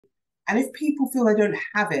And if people feel they don't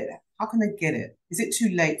have it, how can they get it? Is it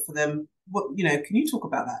too late for them? Can you talk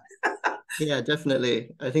about that? Yeah, definitely.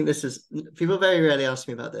 I think this is people very rarely ask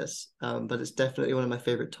me about this, but it's definitely one of my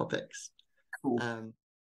favorite topics. Cool. Um,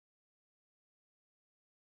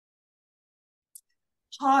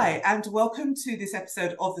 Hi, and welcome to this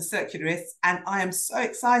episode of The Circularists. And I am so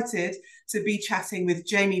excited to be chatting with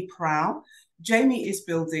Jamie Prow. Jamie is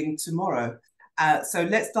building tomorrow. So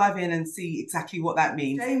let's dive in and see exactly what that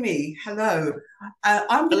means. Jamie, hello.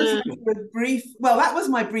 I'm going to Hello. take a brief, well, that was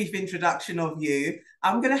my brief introduction of you.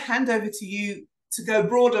 I'm going to hand over to you to go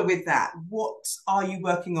broader with that. What are you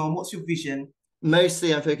working on? What's your vision?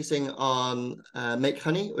 Mostly I'm focusing on Make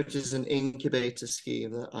Honey, which is an incubator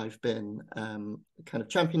scheme that I've been kind of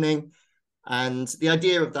championing. And the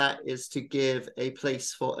idea of that is to give a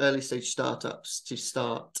place for early stage startups to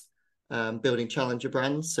start building challenger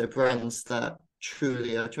brands. So brands that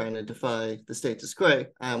truly are trying to defy the status quo.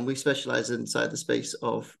 And we specialize inside the space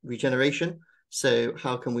of regeneration. So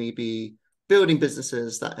how can we be building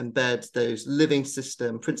businesses that embed those living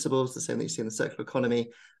system principles, the same that you see in the circular economy,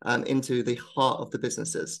 into the heart of the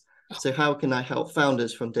businesses. So how can I help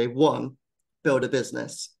founders from day one build a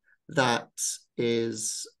business that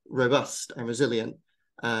is robust and resilient,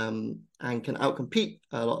 and can outcompete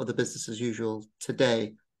a lot of the business as usual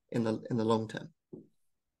today in the long term?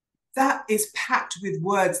 That is packed with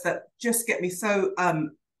words that just get me so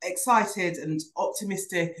excited and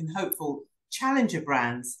optimistic and hopeful. Challenger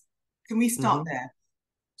brands. Can we start there?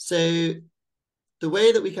 So the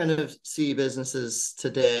way that we kind of see businesses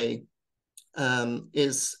today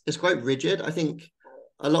is quite rigid. I think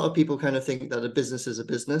a lot of people kind of think that a business is a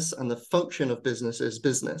business and the function of business is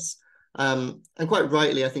business. And quite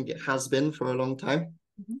rightly, I think it has been for a long time.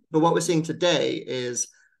 Mhm. But what we're seeing today is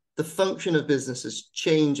the function of business is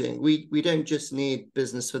changing. We don't just need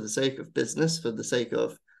business for the sake of business, for the sake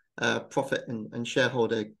of profit and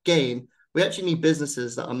shareholder gain. We actually need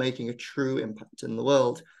businesses that are making a true impact in the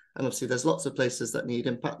world. And obviously, there's lots of places that need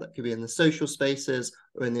impact that could be in the social spaces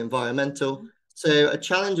or in the environmental. So a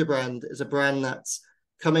challenger brand is a brand that's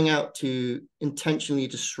coming out to intentionally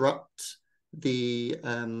disrupt the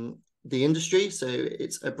industry. So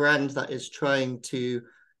it's a brand that is trying to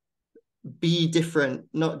be different,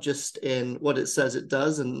 not just in what it says it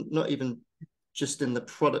does, and not even just in the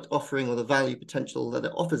product offering or the value potential that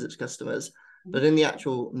it offers its customers, but in the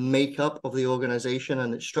actual makeup of the organization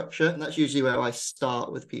and its structure. And that's usually where I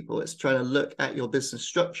start with people. It's trying to look at your business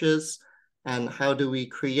structures and how do we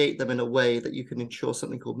create them in a way that you can ensure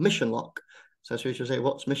something called mission lock. So I should say,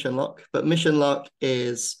 what's mission lock? But mission lock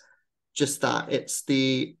is just that. It's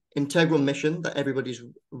the integral mission that everybody's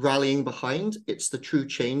rallying behind. It's the true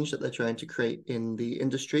change that they're trying to create in the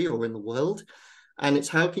industry or in the world. And it's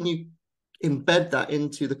how can you embed that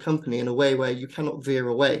into the company in a way where you cannot veer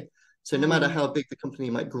away. So no matter how big the company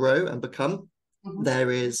might grow and become, there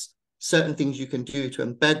is certain things you can do to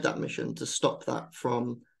embed that mission to stop that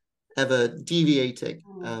from ever deviating.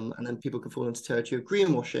 And then people can fall into territory of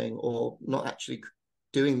greenwashing or not actually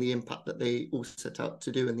doing the impact that they all set out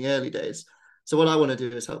to do in the early days. So what I want to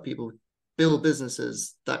do is help people build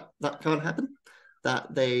businesses that can't happen,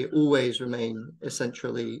 that they always remain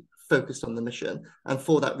essentially focused on the mission. And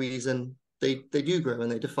for that reason, they do grow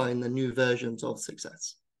and they define the new versions of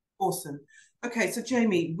success. Awesome. Okay, so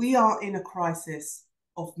Jamie, we are in a crisis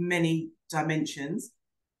of many dimensions,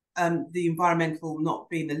 the environmental not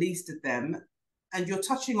being the least of them. And you're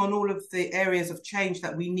touching on all of the areas of change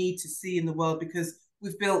that we need to see in the world because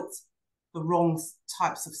we've built the wrong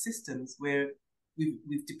types of systems where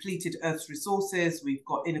we've depleted Earth's resources, we've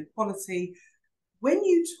got inequality. When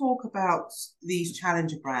you talk about these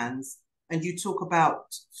challenger brands and you talk about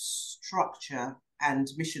structure and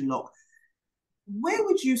mission lock, where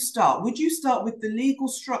would you start? Would you start with the legal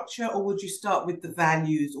structure or would you start with the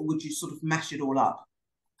values or would you sort of mash it all up?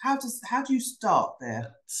 How do you start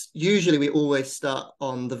there? Usually we always start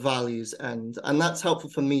on the values end, and that's helpful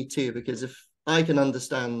for me too, because if I can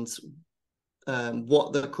understand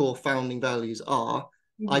what the core founding values are,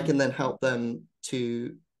 I can then help them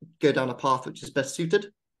to go down a path which is best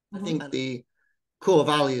suited. I think the core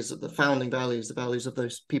values of the founding values, the values of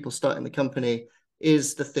those people starting the company,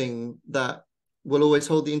 is the thing that will always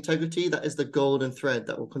hold the integrity. That is the golden thread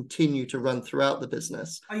that will continue to run throughout the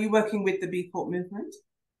business. Are you working with the B Corp movement?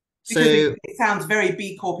 Because So it sounds very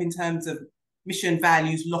B Corp in terms of mission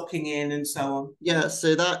values, locking in and so on. yeah,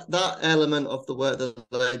 so that element of the work that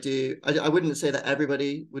I do, I wouldn't say that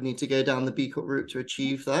everybody would need to go down the B Corp route to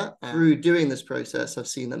achieve that. Through doing this process, I've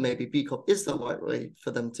seen that maybe B Corp is the right way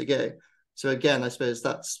for them to go. So again, I suppose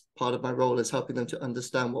that's part of my role is helping them to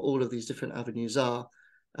understand what all of these different avenues are.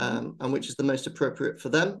 and which is the most appropriate for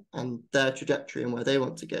them and their trajectory and where they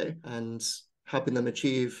want to go, and helping them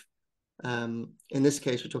achieve. In this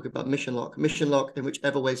case, we're talking about mission lock in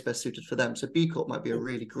whichever way is best suited for them. So B Corp might be a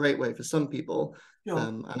really great way for some people. Sure.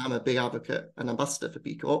 And I'm a big advocate and ambassador for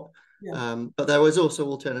B Corp. Yeah. But there is also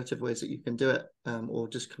alternative ways that you can do it, or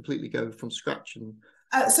just completely go from scratch. And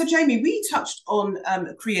so Jamie, we touched on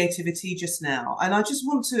creativity just now, and I just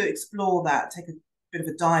want to explore that, take a bit of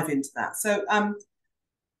a dive into that. So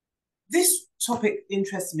this topic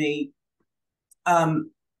interests me.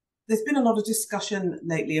 There's been a lot of discussion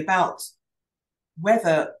lately about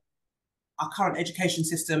whether our current education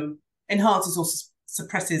system enhances or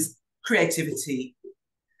suppresses creativity.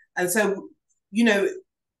 And so, you know,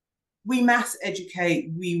 we mass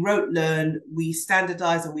educate, we rote learn, we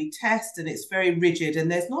standardize and we test, and it's very rigid. And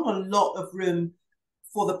there's not a lot of room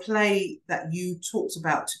for the play that you talked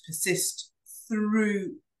about to persist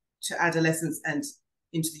through to adolescence and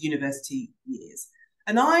into the university years.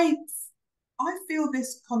 And I feel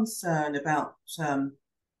this concern about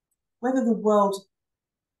whether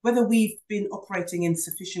we've been operating in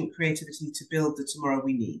sufficient creativity to build the tomorrow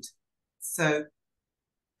we need. So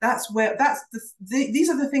these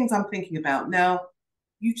are the things I'm thinking about. Now,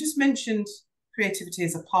 you just mentioned creativity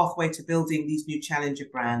as a pathway to building these new challenger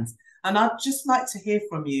brands. And I'd just like to hear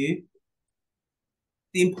from you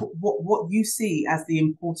what you see as the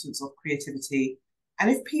importance of creativity. And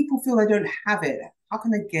if people feel they don't have it, how can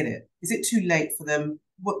they get it? Is it too late for them?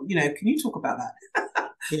 Can you talk about that?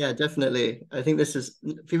 Yeah, definitely. I think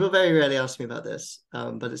people very rarely ask me about this,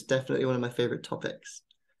 but it's definitely one of my favorite topics.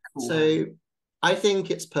 Cool. So I think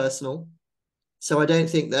it's personal. So I don't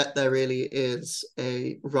think that there really is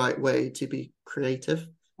a right way to be creative.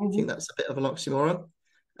 Mm-hmm. I think that's a bit of an oxymoron.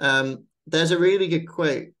 There's a really good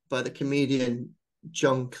quote by the comedian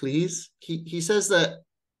John Cleese. He says that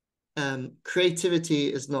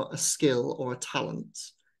creativity is not a skill or a talent.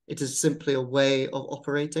 It is simply a way of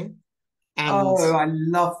operating. And I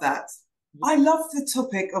love that. I love the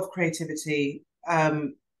topic of creativity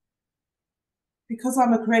because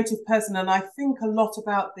I'm a creative person, and I think a lot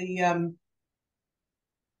about the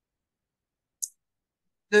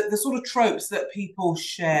sort of tropes that people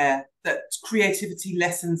share, that creativity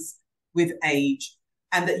lessens with age,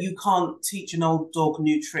 and that you can't teach an old dog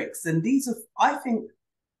new tricks. And these are, I think,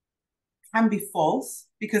 can be false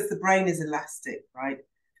because the brain is elastic, right?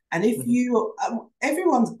 And if you,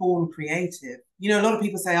 everyone's born creative. A lot of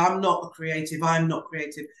people say, I'm not creative,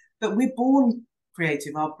 but we're born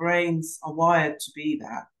creative. Our brains are wired to be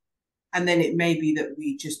that. And then it may be that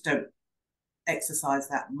we just don't exercise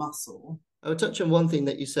that muscle. I would touch on one thing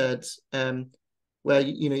that you said, where,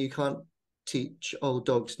 you can't teach old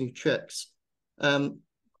dogs new tricks.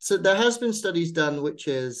 So there has been studies done, which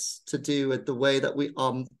is to do with the way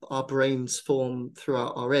that our brains form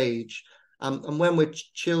throughout our age. And when we're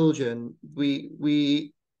children,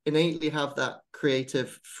 we innately have that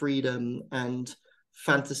creative freedom and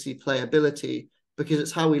fantasy playability because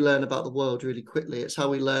it's how we learn about the world really quickly. It's how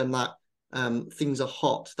we learn that things are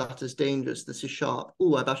hot, that is dangerous, this is sharp.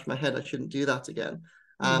 Oh, I bashed my head, I shouldn't do that again.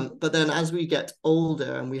 But then as we get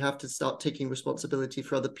older and we have to start taking responsibility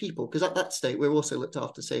for other people, because at that state, we're also looked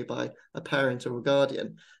after, say, by a parent or a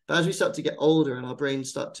guardian. But as we start to get older and our brains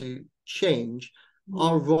start to change,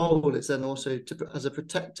 our role is then also as a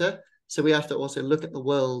protector. So we have to also look at the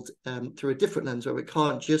world through a different lens where we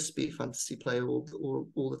can't just be fantasy play all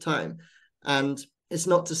the time. And it's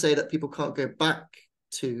not to say that people can't go back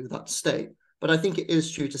to that state, but I think it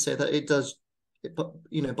is true to say that it does,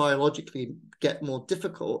 biologically get more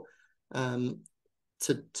difficult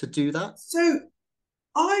to do that. So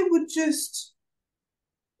I would just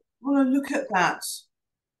want to look at that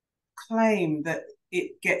claim that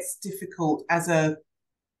it gets difficult as an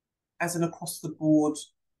across the board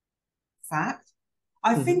fact.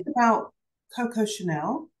 I think about Coco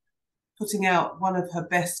Chanel putting out one of her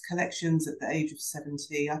best collections at the age of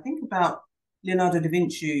 70. I think about Leonardo da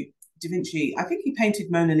Vinci. I think he painted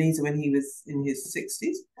Mona Lisa when he was in his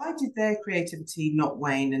 60s. Why did their creativity not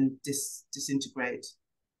wane and disintegrate?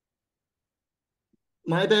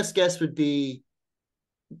 My best guess would be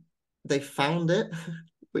they found it,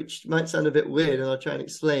 which might sound a bit weird, and I'll try and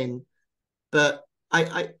explain. But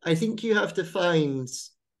I think you have to find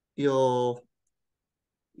your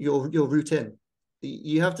routine.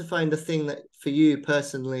 You have to find the thing that for you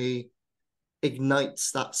personally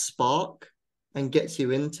ignites that spark and gets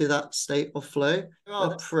you into that state of flow. There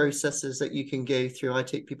are processes that you can go through. I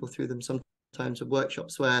take people through them sometimes with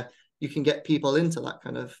workshops where you can get people into that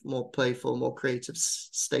kind of more playful, more creative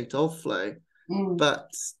state of flow.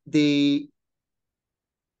 But the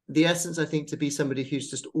the essence, I think, to be somebody who's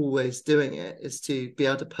just always doing it is to be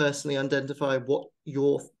able to personally identify what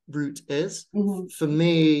your route is. Mm-hmm. For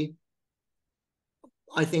me,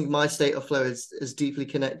 I think my state of flow is deeply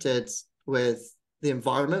connected with the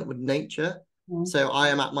environment, with nature. Mm-hmm. So I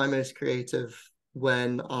am at my most creative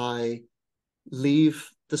when I leave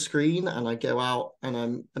the screen and I go out and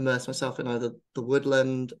I'm immerse myself in either the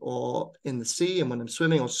woodland or in the sea, and when I'm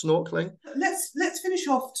swimming or snorkeling. Let's finish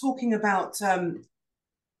off talking about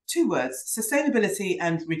two words: sustainability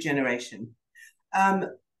and regeneration.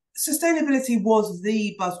 Sustainability was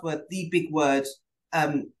the buzzword, the big word.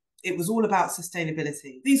 It was all about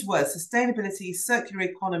sustainability. These words: sustainability, circular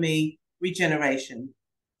economy, regeneration.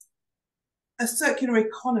 A circular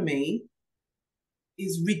economy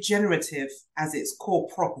is regenerative as its core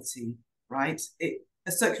property, right?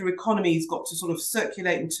 A circular economy has got to sort of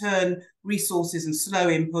circulate and turn resources and slow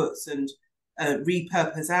inputs and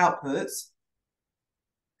repurpose outputs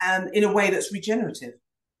in a way that's regenerative.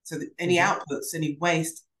 So that any outputs, any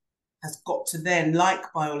waste has got to then, like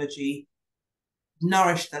biology,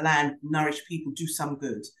 nourish the land, nourish people, do some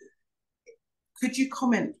good. Could you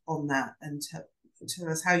comment on that and tell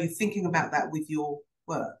us how you're thinking about that with your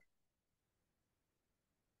work?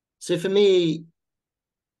 So for me,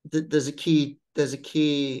 there's a key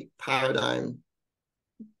paradigm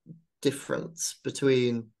difference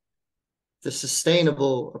between the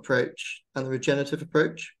sustainable approach and the regenerative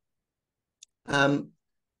approach.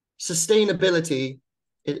 Sustainability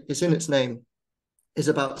is in its name, is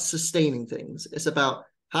about sustaining things. It's about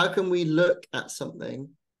how can we look at something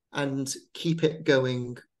and keep it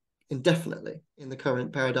going indefinitely. In the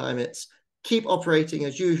current paradigm, it's keep operating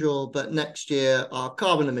as usual, but next year our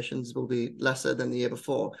carbon emissions will be lesser than the year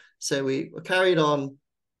before. So we carried on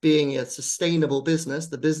being a sustainable business.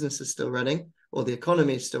 The business is still running, or the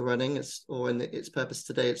economy is still running, or in its purpose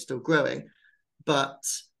today, it's still growing, but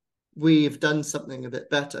we've done something a bit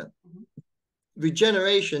better.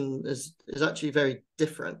 Regeneration is actually very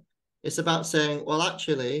different. It's about saying, well,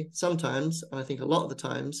 actually, sometimes, and I think a lot of the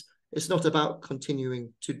times, it's not about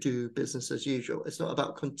continuing to do business as usual. It's not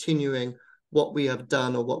about continuing what we have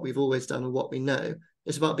done or what we've always done or what we know.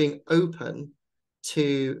 It's about being open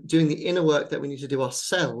to doing the inner work that we need to do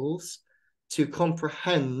ourselves to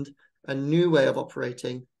comprehend a new way of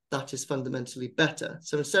operating that is fundamentally better.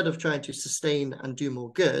 So instead of trying to sustain and do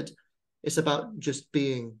more good, it's about just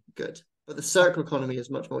being good. But the circular economy is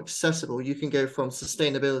much more accessible. You can go from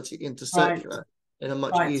sustainability into circular in a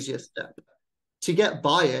much easier step. To get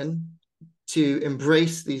buy-in, to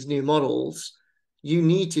embrace these new models, you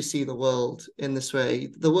need to see the world in this way.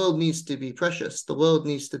 The world needs to be precious. The world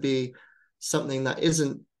needs to be something that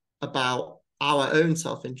isn't about our own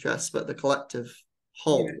self-interest, but the collective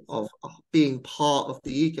whole of being part of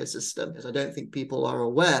the ecosystem. Because I don't think people are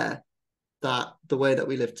aware that the way that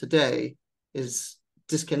we live today is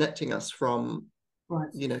disconnecting us from,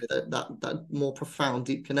 you know, that more profound,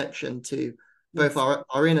 deep connection to both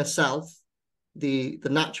our inner self, the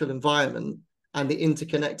natural environment, and the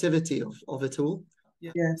interconnectivity of it all.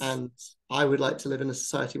 And I would like to live in a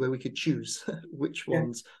society where we could choose which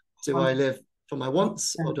ones. Do I live for my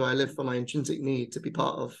wants, or do I live for my intrinsic need to be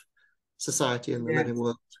part of society and the living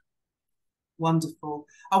world? Wonderful.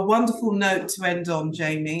 A wonderful note to end on,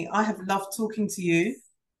 Jamie. I have loved talking to you.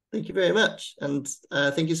 Thank you very much. And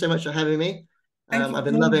thank you so much for having me. I've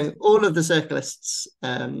been loving all of the Circularists.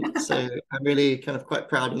 So I'm really kind of quite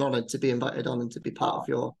proud and honoured to be invited on and to be part of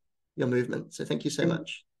your movement. So thank you so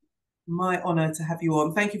much. My honour to have you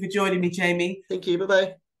on. Thank you for joining me, Jamie. Thank you.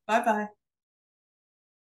 Bye-bye. Bye-bye.